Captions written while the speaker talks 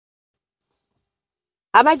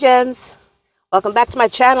Hi, my gems. Welcome back to my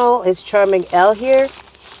channel. It's Charming L here,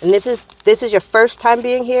 and this is your first time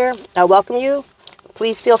being here. I welcome you.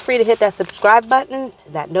 Please feel free to hit that subscribe button,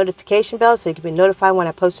 that notification bell, so you can be notified when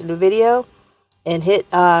I post a new video, and hit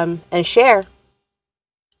and share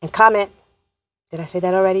and comment. Did I say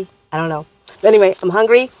that already? I don't know. But anyway, I'm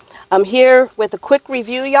hungry. I'm here with a quick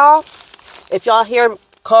review, y'all. If y'all hear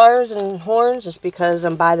cars and horns, it's because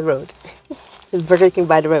I'm by the road. Burger King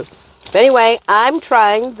by the road. But anyway, I'm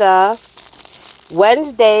trying the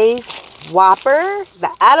Wednesday's Whopper, the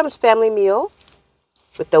Addams family meal.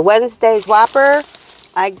 With the Wednesday's Whopper,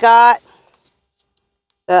 I got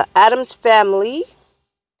the Addams family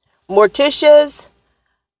Mortisha's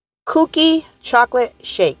Kooky chocolate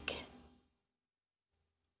shake.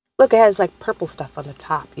 Look, it has like purple stuff on the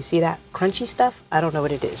top. You see that crunchy stuff? I don't know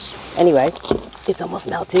what it is. Anyway, it's almost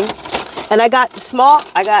melting. And I got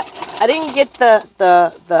I didn't get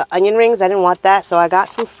the onion rings. I didn't want that. So I got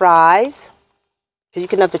some fries. Because you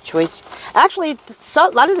can have the choice. Actually, a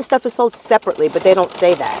lot of the stuff is sold separately, but they don't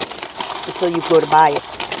say that until you go to buy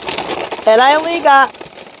it. And I only got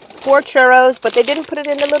 4 churros, but they didn't put it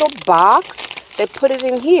in the little box. They put it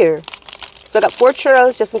in here. So I got 4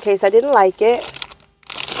 churros just in case I didn't like it.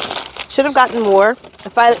 Should have gotten more.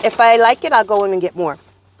 If I like it, I'll go in and get more.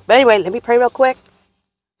 But anyway, let me pray real quick.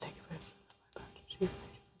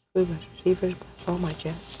 Receivers, bless all my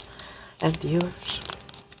gems and viewers.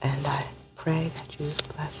 And I pray that you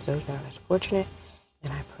bless those that are less fortunate.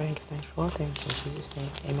 And I pray and give thanks for all things in Jesus' name.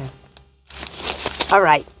 Amen. All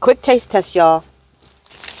right, quick taste test, y'all.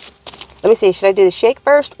 Let me see. Should I do the shake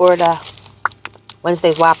first or the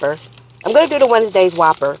Wednesday's Whopper? I'm going to do the Wednesday's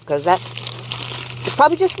Whopper because it's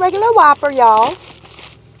probably just regular Whopper, y'all.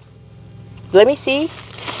 Let me see.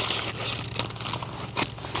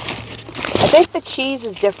 I think the cheese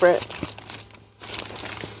is different.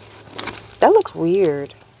 That looks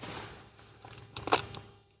weird.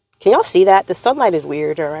 Can y'all see that? The sunlight is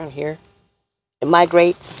weird around here. It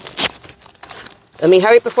migrates. Let me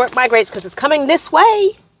hurry before it migrates because it's coming this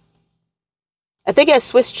way. I think it has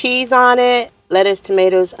Swiss cheese on it. Lettuce,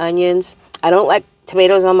 tomatoes, onions. I don't like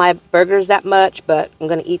tomatoes on my burgers that much, but I'm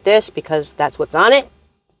going to eat this because that's what's on it.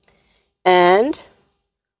 And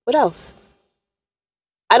what else?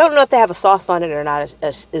 I don't know if they have a sauce on it or not.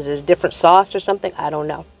 Is it a different sauce or something? I don't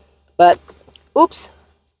know. But, oops.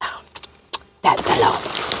 That fell off.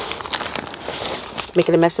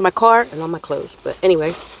 Making a mess in my car and on my clothes. But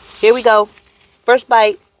anyway, here we go. First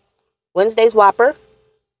bite. Wednesday's Whopper.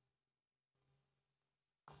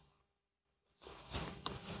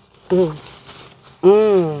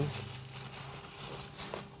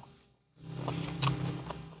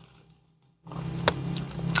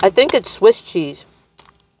 I think it's Swiss cheese.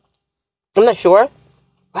 I'm not sure.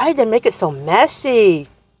 Why did they make it so messy?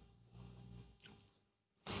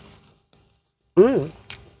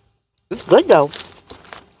 It's good though.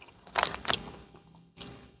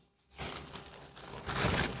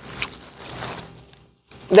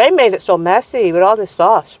 They made it so messy with all this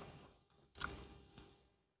sauce.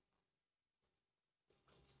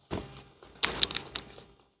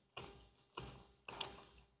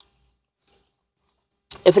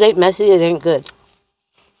 If it ain't messy, it ain't good.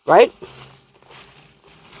 Right?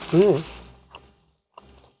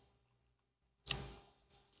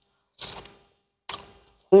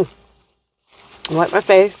 Wipe my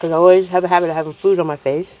face because I always have a habit of having food on my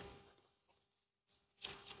face.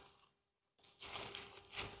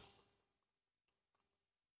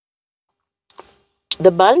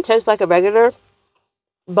 The bun tastes like a regular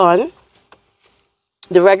bun.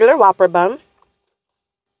 The regular Whopper bun.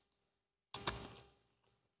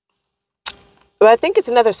 But I think it's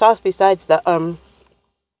another sauce besides the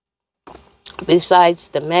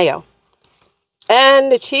mayo.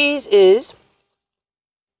 And the cheese is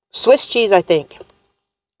Swiss cheese, I think.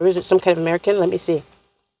 Or is it some kind of American? Let me see.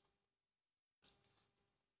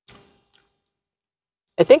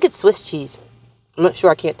 I think it's Swiss cheese. I'm not sure.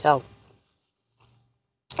 I can't tell.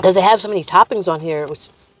 Because they have so many toppings on here.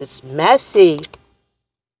 It's messy.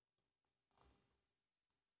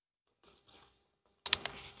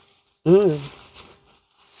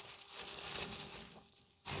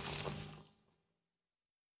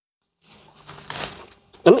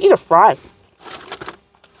 Let me eat a fry.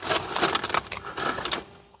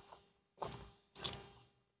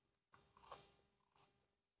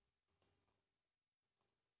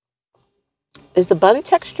 Is the bun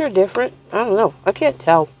texture different? I don't know. I can't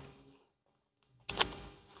tell.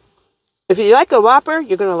 If you like a Whopper,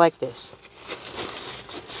 you're going to like this.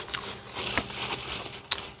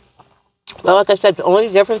 Well, like I said, the only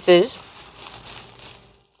difference is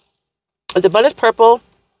the bun is purple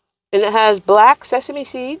And it has black sesame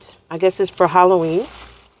seeds. I guess it's for Halloween.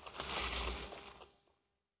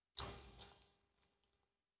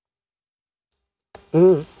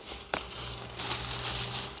 Mmm.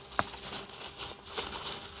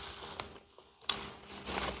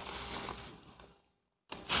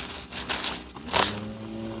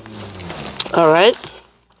 All right.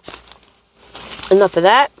 Enough of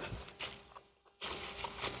that.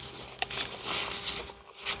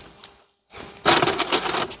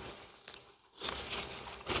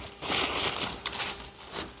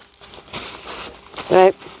 All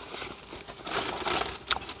right.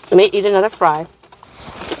 I may eat another fry.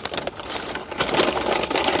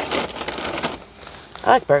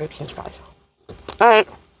 I like Burger King's fries. All right.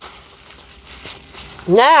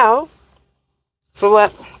 Now, for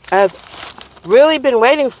what I've really been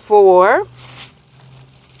waiting for.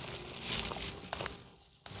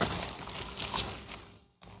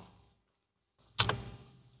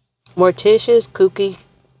 Mortisha's Kooky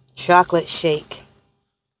chocolate shake.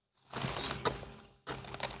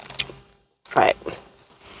 All right.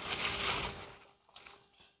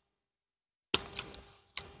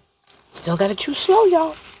 Still gotta chew slow,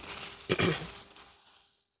 y'all.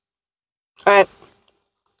 All right.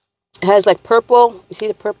 It has like purple. You see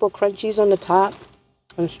the purple crunchies on the top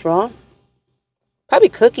on the straw? Probably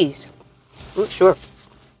cookies. I'm not sure.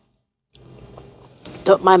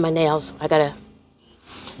 Don't mind my nails. I gotta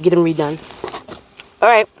get them redone. All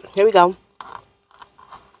right. Here we go.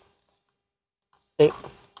 Okay.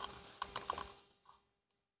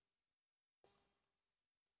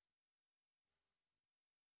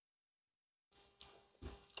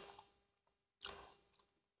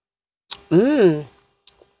 Mmm.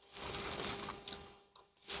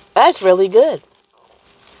 That's really good.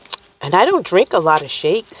 And I don't drink a lot of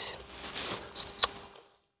shakes.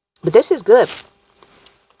 But this is good.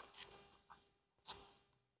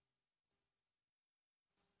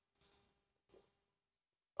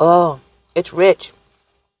 Oh, it's rich.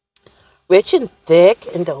 Rich and thick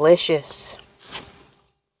and delicious.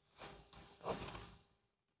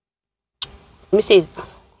 Let me see.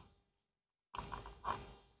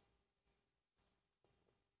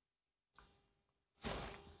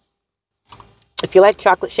 If you like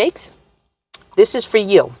chocolate shakes, this is for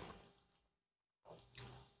you.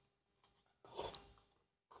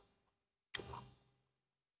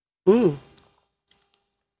 Mmm.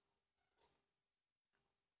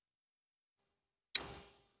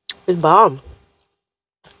 It's bomb.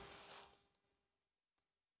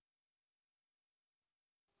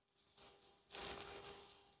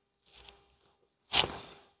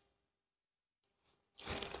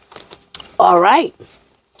 All right.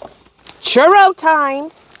 Churro time.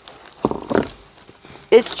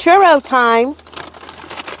 It's churro time.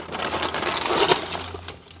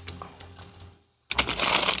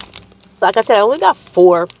 Like I said, I only got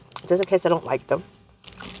 4, just in case I don't like them.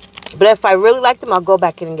 But if I really like them, I'll go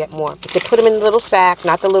back in and get more. But they put them in the little sack,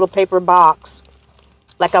 not the little paper box.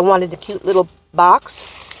 Like I wanted the cute little box.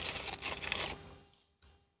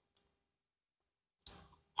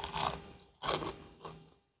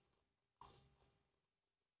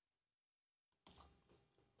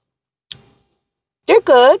 They're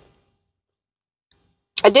good.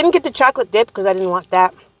 I didn't get the chocolate dip because I didn't want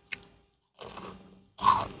that.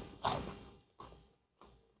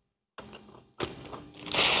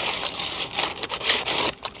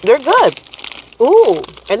 They're good. Ooh,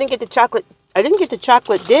 I didn't get the chocolate. I didn't get the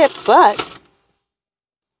chocolate dip, but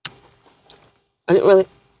I didn't really.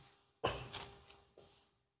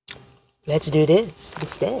 Let's do this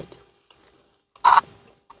instead.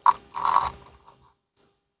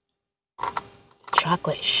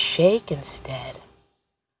 Chocolate shake instead.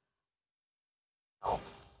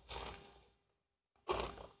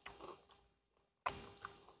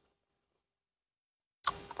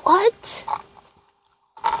 What?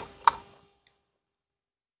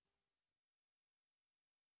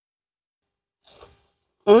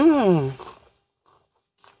 Mmm.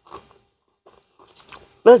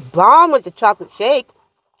 It's bomb with the chocolate shake.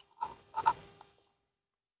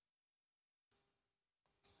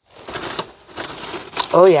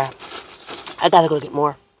 Oh yeah. I gotta go get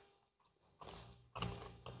more.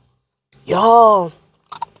 Y'all.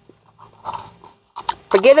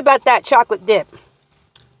 Forget about that chocolate dip.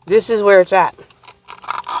 This is where it's at.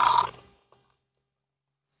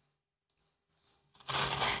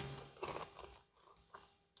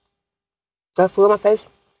 Got food on my face?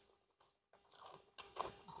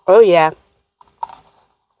 Oh yeah.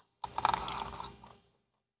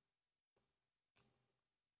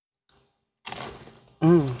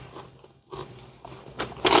 Mmm.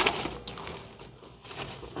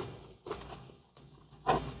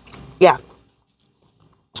 Yeah.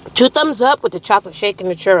 2 thumbs up with the chocolate shake and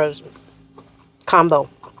the churros combo.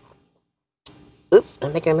 Oops,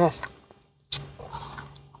 I'm making a mess.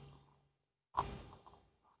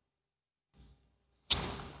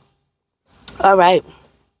 All right.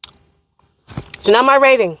 So now my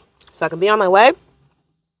rating, so I can be on my way.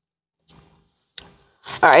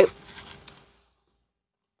 All right.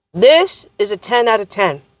 This is a 10 out of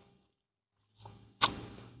 10.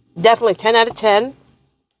 Definitely 10 out of 10.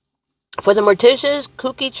 For the Mortisha's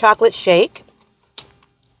Kooky Chocolate Shake,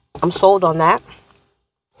 I'm sold on that.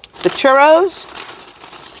 The churros,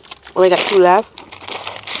 only got 2 left.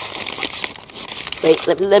 Wait,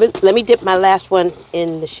 let me dip my last one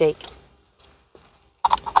in the shake.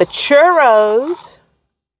 The churros,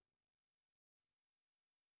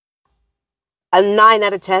 a 9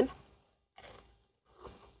 out of 10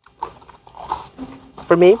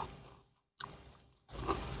 for me.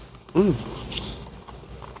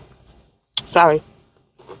 Sorry.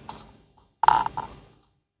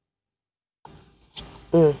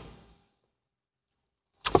 The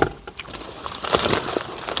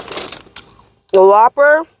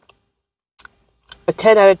Whopper, a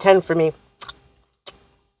 10 out of 10 for me.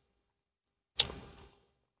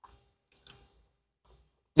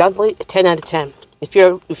 Definitely a 10 out of 10. If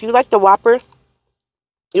you like the Whopper,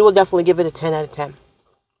 you will definitely give it a 10 out of 10.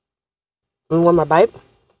 One more bite.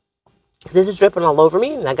 This is dripping all over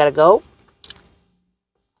me, and I gotta go.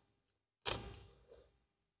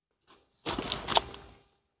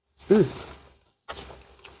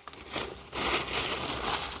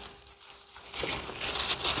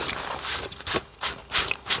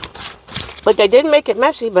 But they didn't make it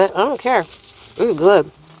messy, but I don't care. It's good.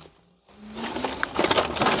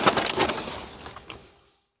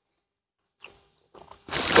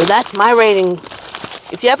 So that's my rating.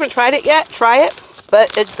 If you haven't tried it yet, try it.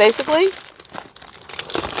 But it's basically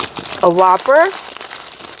a Whopper,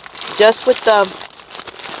 just with the,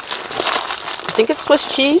 I think it's Swiss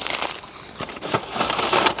cheese.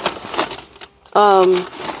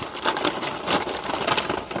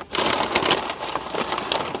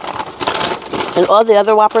 And all the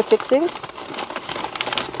other Whopper fixings.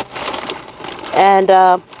 And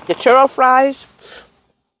the churro fries.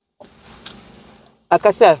 Like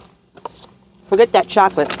I said, forget that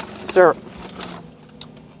chocolate syrup.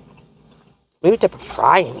 Maybe dip a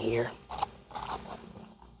fry in here.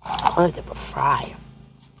 I want to dip a fry.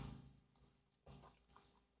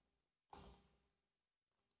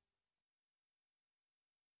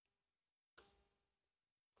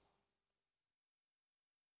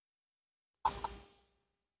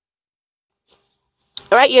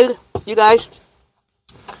 All right, you guys.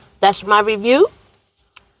 That's my review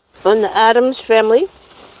on the Addams family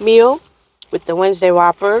meal with the Wednesday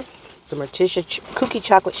Whopper, the Mortisha Kooky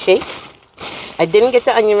Chocolate Shake. I didn't get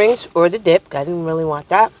the onion rings or the dip. I didn't really want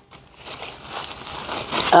that.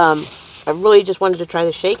 I really just wanted to try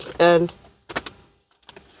the shake and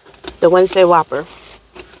the Wednesday Whopper.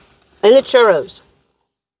 And the churros.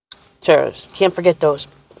 Churros. Can't forget those.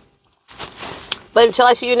 But until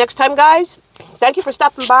I see you next time, guys, thank you for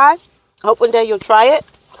stopping by. I hope one day you'll try it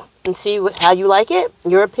and see how you like it,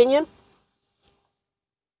 your opinion.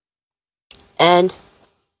 And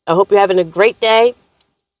I hope you're having a great day.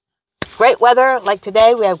 Great weather. Like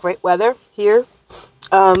today, we have great weather here.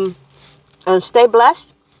 And stay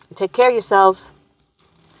blessed. And take care of yourselves.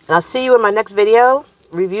 And I'll see you in my next video,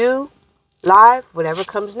 review, live, whatever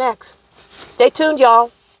comes next. Stay tuned,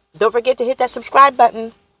 y'all. Don't forget to hit that subscribe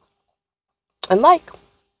button and like.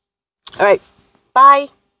 All right. Bye.